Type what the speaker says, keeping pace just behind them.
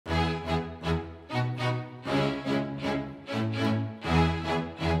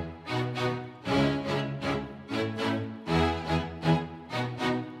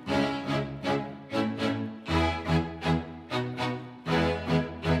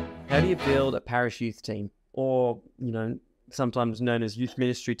How do you build a parish youth team, or, sometimes known as youth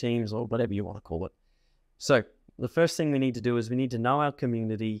ministry teams, or whatever you want to call it? So the first thing we need to do is we need to know our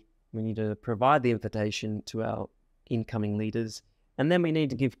community. We need to provide the invitation to our incoming leaders, and then we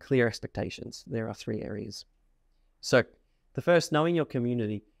need to give clear expectations. There are 3 areas. So the first, knowing your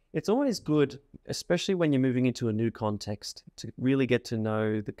community. It's always good, especially when you're moving into a new context, to really get to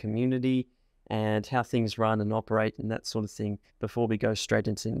know the community and how things run and operate and that sort of thing before we go straight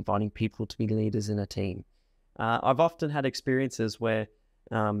into inviting people to be leaders in a team. I've often had experiences where,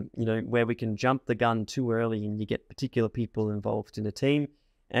 where we can jump the gun too early and you get particular people involved in a team,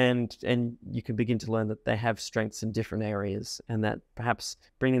 and you can begin to learn that they have strengths in different areas, and that perhaps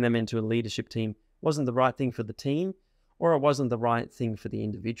bringing them into a leadership team wasn't the right thing for the team, or it wasn't the right thing for the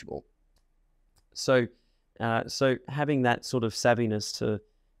individual. So having that sort of savviness to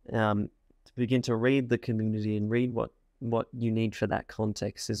begin to read the community and read what you need for that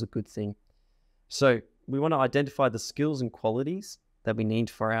context is a good thing. So we want to identify the skills and qualities that we need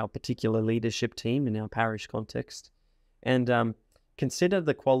for our particular leadership team in our parish context, and consider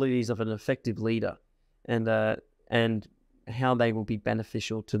the qualities of an effective leader and how they will be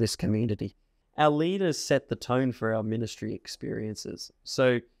beneficial to this community. Our leaders set the tone for our ministry experiences.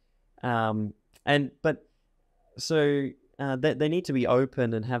 They need to be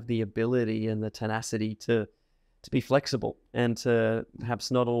open and have the ability and the tenacity to be flexible, and to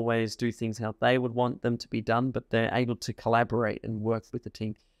perhaps not always do things how they would want them to be done, but they're able to collaborate and work with the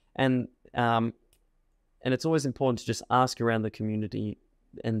team. And it's always important to just ask around the community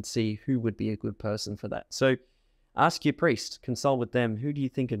and see who would be a good person for that. So ask your priest, consult with them. Who do you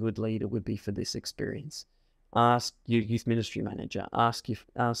think a good leader would be for this experience? Ask your youth ministry manager, ask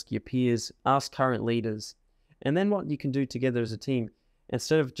your peers, ask current leaders. And then what you can do together as a team,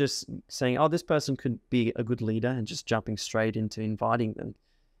 instead of just saying, oh, this person could be a good leader and just jumping straight into inviting them,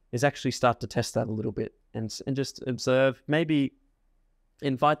 is actually start to test that a little bit and just observe, maybe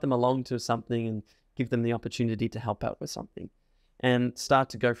invite them along to something and give them the opportunity to help out with something, and start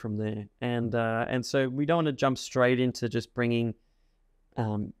to go from there. And so we don't want to jump straight into just bringing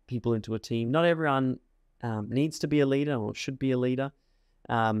people into a team. Not everyone needs to be a leader or should be a leader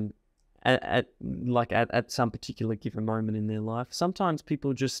at some particular given moment in their life. Sometimes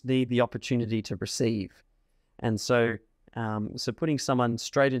people just need the opportunity to receive. And so putting someone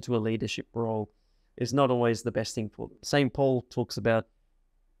straight into a leadership role is not always the best thing for them. St. Paul talks about,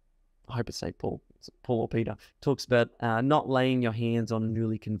 I hope it's St. Paul, Paul or Peter, talks about not laying your hands on a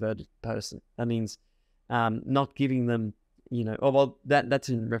newly converted person. That means not giving them, that's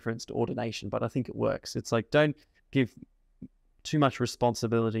in reference to ordination, but I think it works. It's like, don't give too much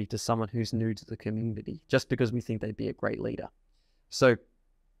responsibility to someone who's new to the community just because we think they'd be a great leader. So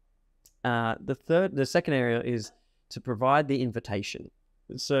the second area is to provide the invitation.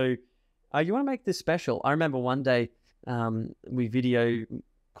 So you want to make this special. I remember one day we video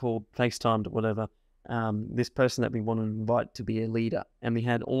called, FaceTimed, or whatever, this person that we want to invite to be a leader. And we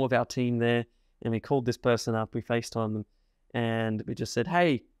had all of our team there, and we called this person up, we FaceTimed them, and we just said,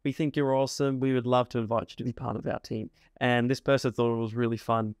 hey, we think you're awesome. We would love to invite you to be part of our team. And this person thought it was really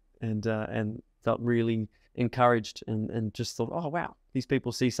fun and felt really encouraged and just thought, oh, wow, these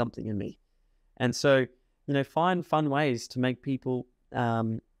people see something in me. And so, find fun ways to make people,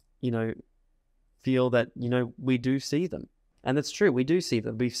 feel that, we do see them. And that's true. We do see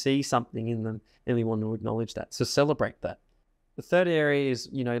them. We see something in them, and we want to acknowledge that. So celebrate that. The third area is,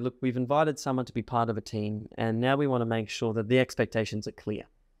 look, we've invited someone to be part of a team, and now we want to make sure that the expectations are clear.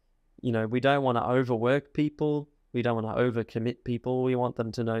 We don't want to overwork people. We don't want to overcommit people. We want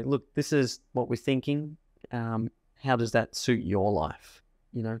them to know, look, this is what we're thinking. How does that suit your life?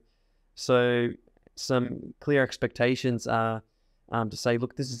 So some clear expectations are to say,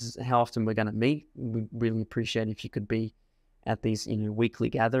 look, this is how often we're going to meet. We really appreciate if you could be at these, weekly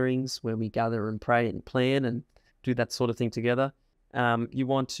gatherings where we gather and pray and plan and do that sort of thing together. You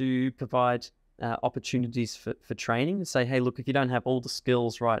want to provide opportunities for training and say, hey, look, if you don't have all the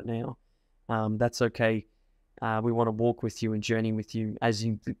skills right now, that's okay. We want to walk with you and journey with you as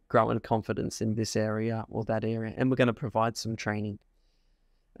you grow in confidence in this area or that area. And we're going to provide some training.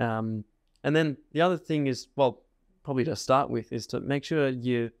 And then the other thing is, well, probably to start with, is to make sure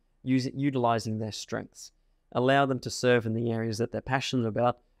you're utilizing their strengths. Allow them to serve in the areas that they're passionate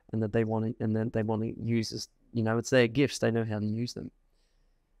about and that they want to use as, it's their gifts. They know how to use them.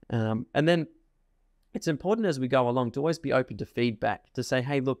 And then it's important as we go along to always be open to feedback, to say,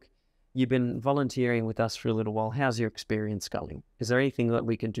 hey, look, you've been volunteering with us for a little while. How's your experience going? Is there anything that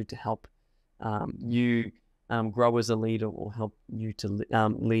we can do to help you grow as a leader, or help you to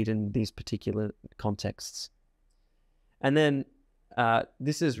lead in these particular contexts? And then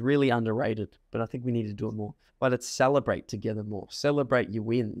this is really underrated, but I think we need to do it more. But it's celebrate together more. Celebrate your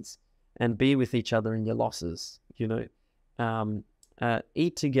wins and be with each other in your losses.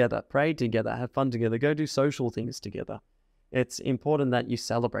 Eat together, pray together, have fun together, go do social things together. It's important that you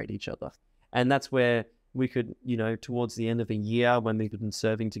celebrate each other. And that's where we could, towards the end of a year when we've been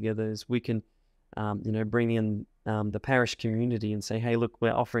serving together, is we can, bring in the parish community and say, hey, look,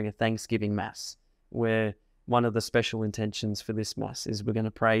 we're offering a Thanksgiving Mass where one of the special intentions for this Mass is we're going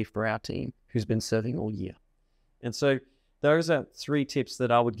to pray for our team who's been serving all year. And so those are 3 tips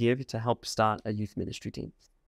that I would give to help start a youth ministry team.